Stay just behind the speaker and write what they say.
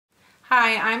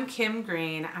Hi, I'm Kim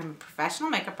Greene. I'm a professional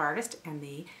makeup artist and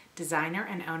the designer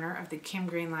and owner of the Kim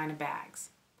Greene line of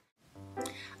bags.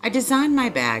 I design my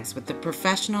bags with the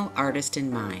professional artist in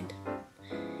mind.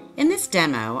 In this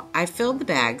demo, I filled the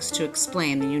bags to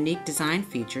explain the unique design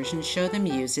features and show them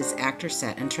used as actor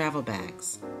set and travel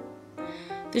bags.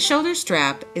 The shoulder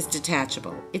strap is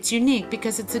detachable. It's unique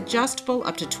because it's adjustable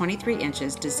up to 23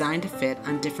 inches, designed to fit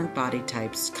on different body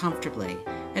types comfortably.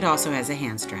 It also has a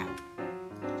hand strap.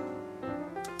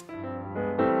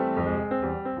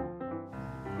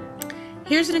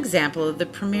 Here's an example of the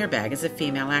Premier bag as a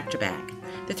female actor bag.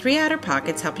 The three outer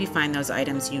pockets help you find those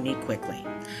items you need quickly.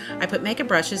 I put makeup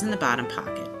brushes in the bottom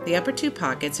pocket. The upper two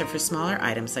pockets are for smaller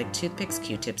items like toothpicks,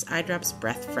 Q-tips, eye drops,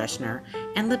 breath freshener,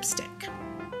 and lipstick.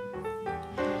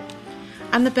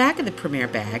 On the back of the Premier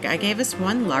bag, I gave us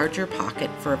one larger pocket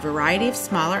for a variety of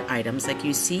smaller items like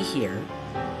you see here,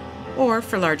 or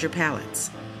for larger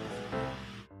palettes.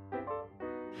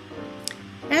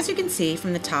 As you can see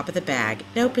from the top of the bag,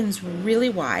 it opens really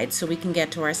wide so we can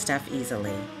get to our stuff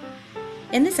easily.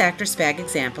 In this actress bag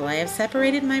example, I have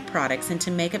separated my products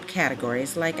into makeup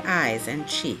categories like eyes and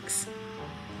cheeks.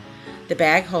 The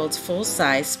bag holds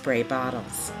full-size spray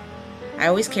bottles. I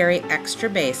always carry extra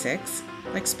basics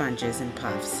like sponges and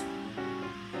puffs.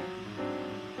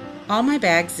 All my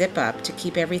bags zip up to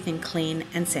keep everything clean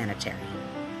and sanitary.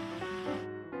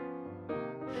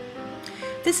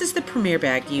 This is the Premier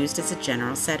bag used as a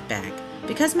general set bag.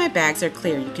 Because my bags are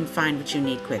clear, you can find what you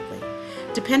need quickly.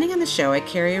 Depending on the show, I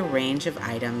carry a range of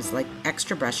items like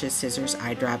extra brushes, scissors,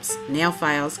 eye drops, nail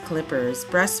files, clippers,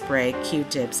 breast spray,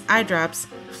 Q-tips, eye drops,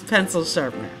 pencil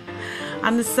sharpener.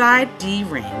 On the side D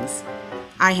rings,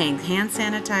 I hang hand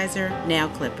sanitizer, nail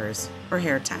clippers, or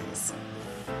hair ties.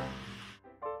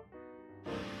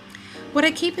 What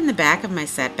I keep in the back of my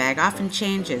set bag often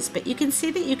changes, but you can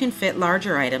see that you can fit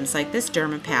larger items like this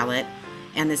Derma palette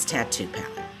and this tattoo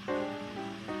palette.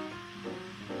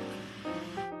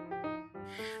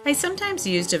 I sometimes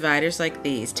use dividers like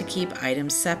these to keep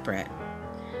items separate.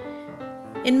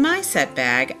 In my set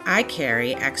bag, I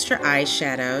carry extra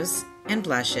eyeshadows and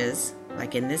blushes,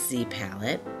 like in this Z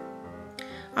palette.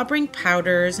 I'll bring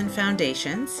powders and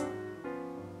foundations,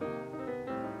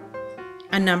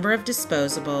 a number of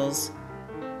disposables,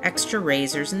 extra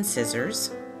razors and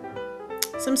scissors,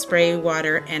 some spray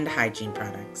water, and hygiene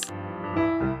products.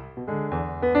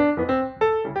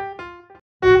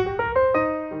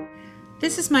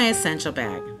 This is my essential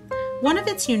bag. One of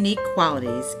its unique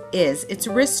qualities is its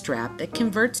wrist strap that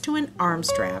converts to an arm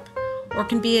strap or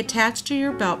can be attached to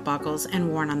your belt buckles and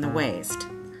worn on the waist.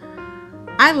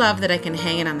 I love that I can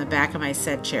hang it on the back of my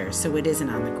set chair so it isn't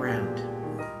on the ground.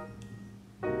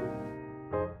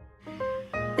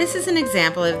 This is an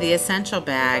example of the essential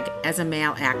bag as a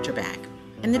male actor bag.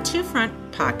 In the two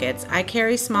front pockets, I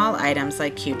carry small items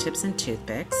like Q-tips and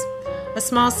toothpicks, a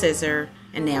small scissor,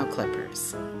 and nail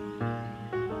clippers.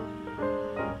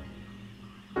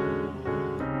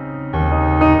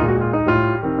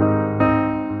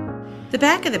 The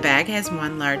back of the bag has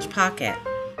one large pocket.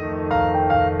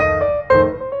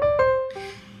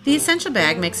 The essential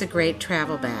bag makes a great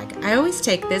travel bag. I always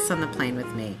take this on the plane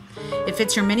with me. It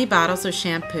fits your mini bottles of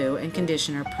shampoo and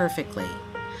conditioner perfectly.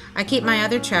 I keep my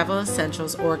other travel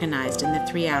essentials organized in the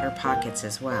three outer pockets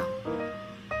as well.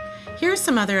 Here are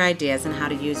some other ideas on how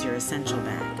to use your essential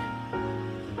bag.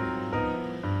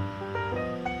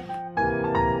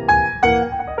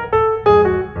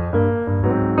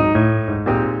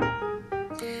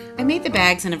 I made the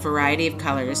bags in a variety of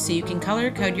colors so you can color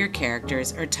code your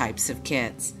characters or types of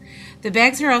kids. The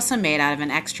bags are also made out of an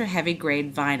extra heavy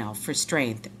grade vinyl for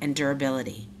strength and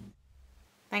durability.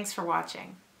 Thanks for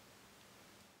watching.